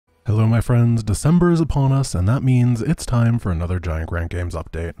Hello my friends, December is upon us and that means it's time for another GiantGrantGames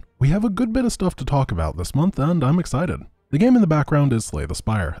update. We have a good bit of stuff to talk about this month and I'm excited. The game in the background is Slay the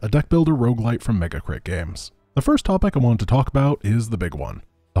Spire, a deck builder roguelite from GiantGrantGames. The first topic I want to talk about is the big one.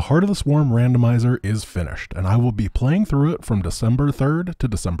 The Heart of the Swarm randomizer is finished and I will be playing through it from December 3rd to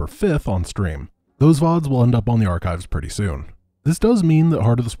December 5th on stream. Those VODs will end up on the archives pretty soon. This does mean that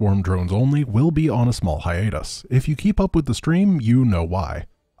Heart of the Swarm drones only will be on a small hiatus. If you keep up with the stream, you know why.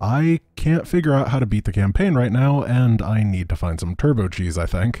 I can't figure out how to beat the campaign right now, and I need to find some turbo cheese, I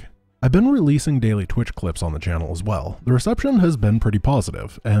think. I've been releasing daily Twitch clips on the channel as well. The reception has been pretty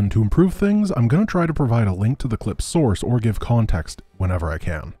positive, and to improve things, I'm going to try to provide a link to the clip's source or give context whenever I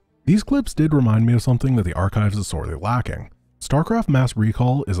can. These clips did remind me of something that the archives is sorely lacking. StarCraft Mass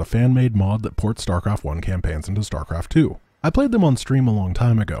Recall is a fan-made mod that ports StarCraft 1 campaigns into StarCraft 2. I played them on stream a long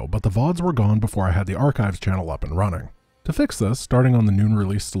time ago, but the VODs were gone before I had the archives channel up and running. To fix this, starting on the noon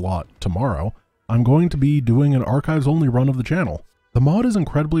release slot tomorrow, I'm going to be doing an archives-only run of the channel. The mod is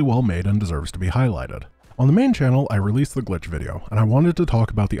incredibly well made and deserves to be highlighted. On the main channel, I released the glitch video, and I wanted to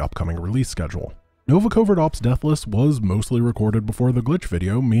talk about the upcoming release schedule. Nova Covert Ops Deathless was mostly recorded before the glitch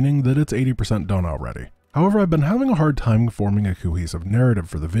video, meaning that it's 80% done already. However, I've been having a hard time forming a cohesive narrative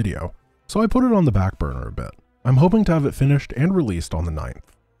for the video, so I put it on the back burner a bit. I'm hoping to have it finished and released on the 9th.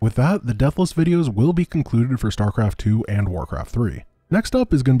 With that, the Deathless videos will be concluded for StarCraft 2 and Warcraft 3. Next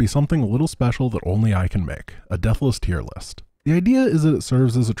up is going to be something a little special that only I can make, a Deathless tier list. The idea is that it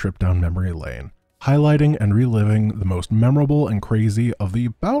serves as a trip down memory lane, highlighting and reliving the most memorable and crazy of the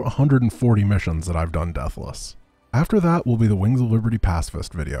about 140 missions that I've done Deathless. After that will be the Wings of Liberty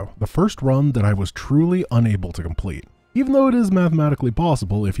Pacifist video, the first run that I was truly unable to complete, even though it is mathematically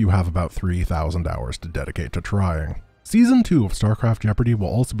possible if you have about 3,000 hours to dedicate to trying. Season 2 of StarCraft Jeopardy will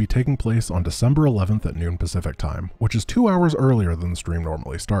also be taking place on December 11th at noon Pacific time, which is 2 hours earlier than the stream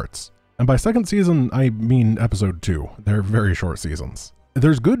normally starts. And by second season, I mean episode 2, they're very short seasons.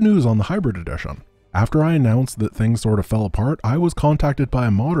 There's good news on the Hybrid Edition. After I announced that things sort of fell apart, I was contacted by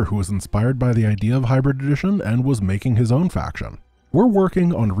a modder who was inspired by the idea of Hybrid Edition and was making his own faction. We're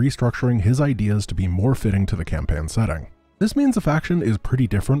working on restructuring his ideas to be more fitting to the campaign setting. This means the faction is pretty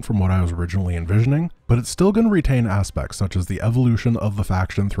different from what I was originally envisioning, but it's still going to retain aspects such as the evolution of the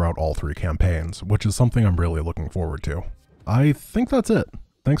faction throughout all 3 campaigns, which is something I'm really looking forward to. I think that's it.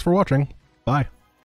 Thanks for watching. Bye.